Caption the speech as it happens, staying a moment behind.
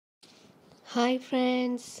Hi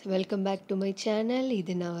friends, welcome back to my channel.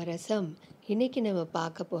 இது navarasam. இன்னைக்கு நம்ம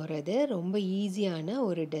பார்க்க போகிறது ரொம்ப ஈஸியான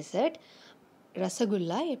ஒரு டெசர்ட்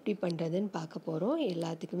ரசகுல்லா எப்படி பண்ணுறதுன்னு பார்க்க போகிறோம்.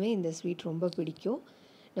 எல்லாத்துக்குமே இந்த ஸ்வீட் ரொம்ப பிடிக்கும்.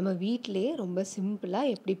 நம்ம வீட்டிலேயே ரொம்ப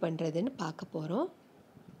சிம்பிளாக எப்படி பண்ணுறதுன்னு பார்க்க போகிறோம்.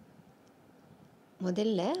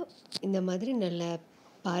 முதல்ல இந்த மாதிரி நல்ல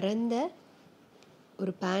பரந்த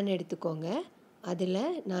ஒரு பேன் எடுத்துக்கோங்க. அதில்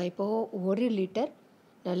நான் இப்போது 1 லிட்டர்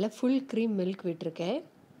நல்ல ஃபுல் க்ரீம் மில்க் விட்டிருக்கேன்.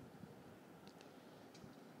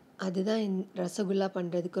 அதுதான் ரசகுல்லா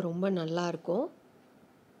பண்ணுறதுக்கு ரொம்ப நல்லாயிருக்கும்.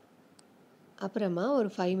 அப்புறமா ஒரு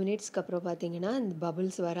 5 மினிட்ஸ்க்கு அப்புறம் பார்த்தீங்கன்னா இந்த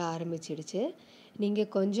பபிள்ஸ் வர ஆரம்பிச்சிடுச்சு.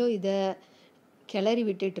 நீங்கள் கொஞ்சம் இதை கிளறி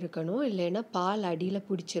விட்டுட்டு இருக்கணும், இல்லைன்னா பால் அடியில்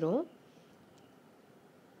பிடிச்சிரும்.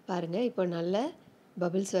 பாருங்கள், இப்போ நல்ல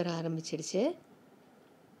பபிள்ஸ் வர ஆரம்பிச்சிடுச்சு.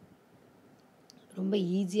 ரொம்ப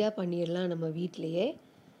ஈஸியாக பண்ணிடலாம் நம்ம வீட்டிலையே.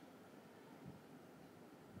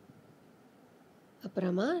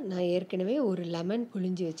 அப்புறமா நான் ஏற்கனவே ஒரு லெமன்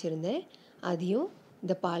புழிஞ்சு வச்சுருந்தேன், அதையும்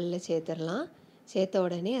இந்த பாலில் சேர்த்துடலாம். சேர்த்த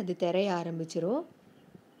உடனே அது திரைய ஆரம்பிச்சிரும்.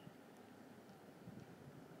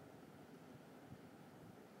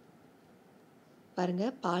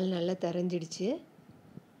 பாருங்கள், பால் நல்லா திரைஞ்சிடுச்சு.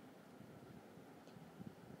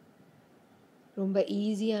 ரொம்ப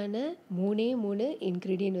ஈஸியான 3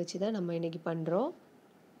 இன்க்ரீடியன்ட் வச்சு தான் நம்ம இன்றைக்கி பண்ணுறோம்.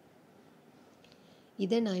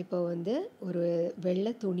 இதை நான் இப்போ ஒரு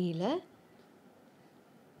வெள்ளை துணியில்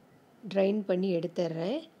ட்ரைன் பண்ணி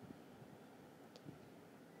எடுத்துடுறேன்.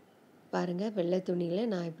 பாருங்கள், வெள்ளை துணியில்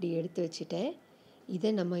நான் இப்படி எடுத்து வச்சுட்டேன். இதை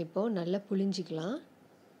நம்ம இப்போ நல்லா புழிஞ்சிக்கலாம்.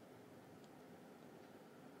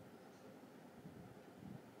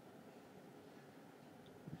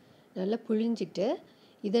 நல்லா புழிஞ்சிட்டு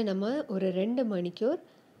இதை நம்ம ஒரு 2 மணிக்கூர்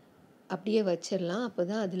அப்படியே வச்சிடலாம். அப்போ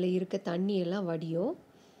தான் அதில் இருக்க தண்ணியெல்லாம் வடியும்.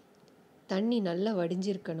 தண்ணி நல்லா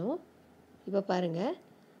வடிஞ்சிருக்கணும். இப்போ பாருங்கள்,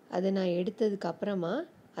 அதை நான் எடுத்ததுக்கப்புறமா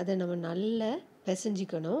அதை நம்ம நல்லா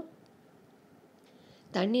பிசைஞ்சிக்கணும்.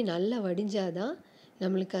 தண்ணி நல்லா வடிஞ்சாதான்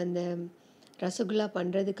நம்மளுக்கு அந்த ரசகுல்லா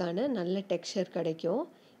பண்ணுறதுக்கான நல்ல டெக்ஸ்சர் கிடைக்கும்.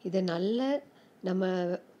 இதை நல்லா நம்ம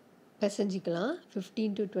பிசைஞ்சிக்கலாம்.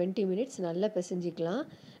 15 to 20 மினிட்ஸ் நல்லா பிசைஞ்சிக்கலாம்.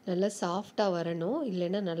 நல்லா சாஃப்டாக வரணும்,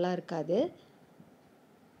 இல்லைன்னா நல்லா இருக்காது.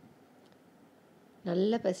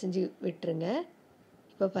 நல்லா பிசைஞ்சு விட்டுருங்க.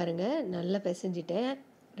 இப்போ பாருங்கள், நல்லா பிசைஞ்சிட்டேன்.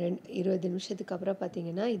 20 நிமிஷத்துக்கு அப்புறம்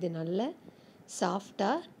பார்த்திங்கன்னா இது நல்ல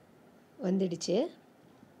சாஃப்டாக வந்துடுச்சு.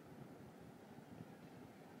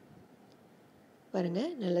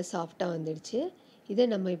 பாருங்கள், நல்லா சாஃப்டாக வந்துடுச்சு. இதை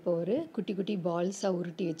நம்ம இப்போ ஒரு குட்டி குட்டி பால்ஸாக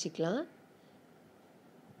உருட்டி வச்சுக்கலாம்.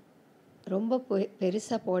 ரொம்ப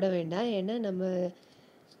பெருசாக போட வேண்டாம், ஏன்னா நம்ம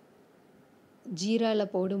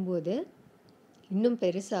ஜீராவில் போடும்போது இன்னும்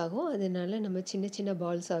பெருசாகும். அதனால நம்ம சின்ன சின்ன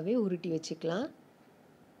பால்ஸாகவே உருட்டி வச்சுக்கலாம்.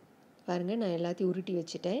 பாருங்கள், நான் எல்லாத்தையும் உருட்டி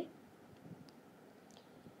வச்சுட்டேன்.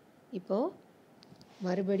 இப்போது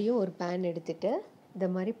மறுபடியும் ஒரு பேன் எடுத்துகிட்டு இந்த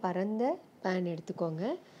மாதிரி பரந்த பேன் எடுத்துக்கோங்க.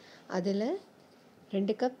 அதில்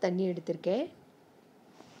 2 கப் தண்ணி எடுத்திருக்கேன்.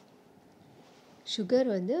 சுகர்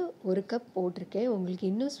 1 கப் போட்டிருக்கேன். உங்களுக்கு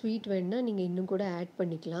இன்னும் ஸ்வீட் வேணுன்னா நீங்கள் இன்னும் கூட ஆட்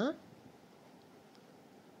பண்ணிக்கலாம்.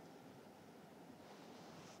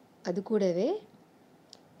 அது கூடவே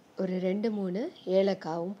ஒரு 2-3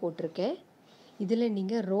 ஏலக்காவும் போட்டிருக்கேன். இதில்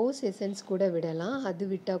நீங்கள் ரோஸ் எசன்ஸ் கூட விடலாம். அது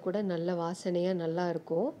விட்டால் கூட நல்ல வாசனையாக நல்லா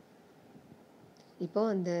இருக்கும். இப்போ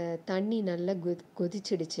அந்த தண்ணி நல்லா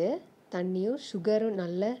கொதிச்சிடுச்சு. தண்ணியும் சுகரும்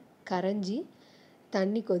நல்லா கரைஞ்சி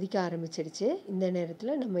தண்ணி கொதிக்க ஆரம்பிச்சிடுச்சு. இந்த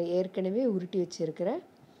நேரத்தில் நம்ம ஏற்கனவே உருட்டி வச்சுருக்கிற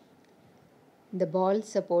இந்த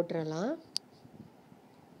பால்ஸை போட்டுடலாம்.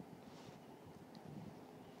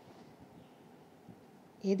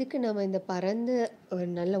 எதுக்கு நம்ம இந்த பரந்த ஒரு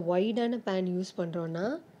நல்ல வைடான பேன் யூஸ் பண்ணுறோன்னா,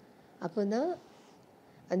 அப்போ தான்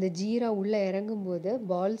அந்த ஜீரா உள்ளே இறங்கும்போது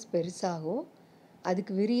பால்ஸ் பெருசாகும்,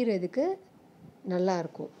 அதுக்கு விரிகிறதுக்கு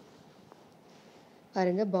நல்லாயிருக்கும்.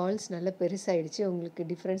 பாருங்கள், பால்ஸ் நல்லா பெருசாகிடுச்சு. உங்களுக்கு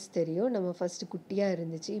டிஃப்ரென்ஸ் தெரியும். நம்ம ஃபஸ்ட்டு குட்டியாக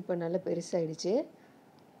இருந்துச்சு, இப்போ நல்லா பெருசாகிடுச்சு.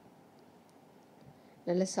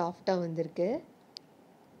 நல்லா சாஃப்டாக வந்திருக்கு.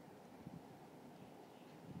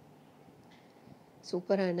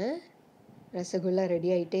 சூப்பரான ரசகுல்லா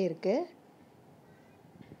ரெடி ஆகிட்டே இருக்குது.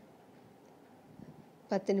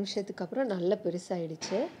 10 நிமிஷத்துக்கு அப்புறம் நல்லா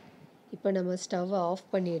பெருசாகிடுச்சு. இப்போ நம்ம ஸ்டவ்வை ஆஃப்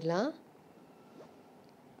பண்ணிடலாம்.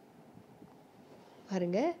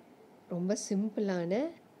 பாருங்கள், ரொம்ப சிம்பிளான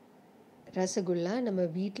ரசகுல்லா நம்ம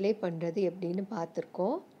வீட்டிலே பண்ணுறது எப்படின்னு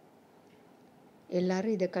பார்த்துருக்கோம்.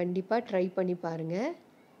 எல்லோரும் இதை கண்டிப்பாக ட்ரை பண்ணி பாருங்கள்.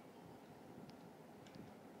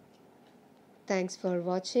 தேங்க்ஸ் ஃபார்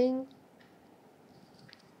வாட்சிங்.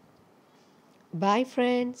 Bye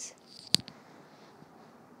friends.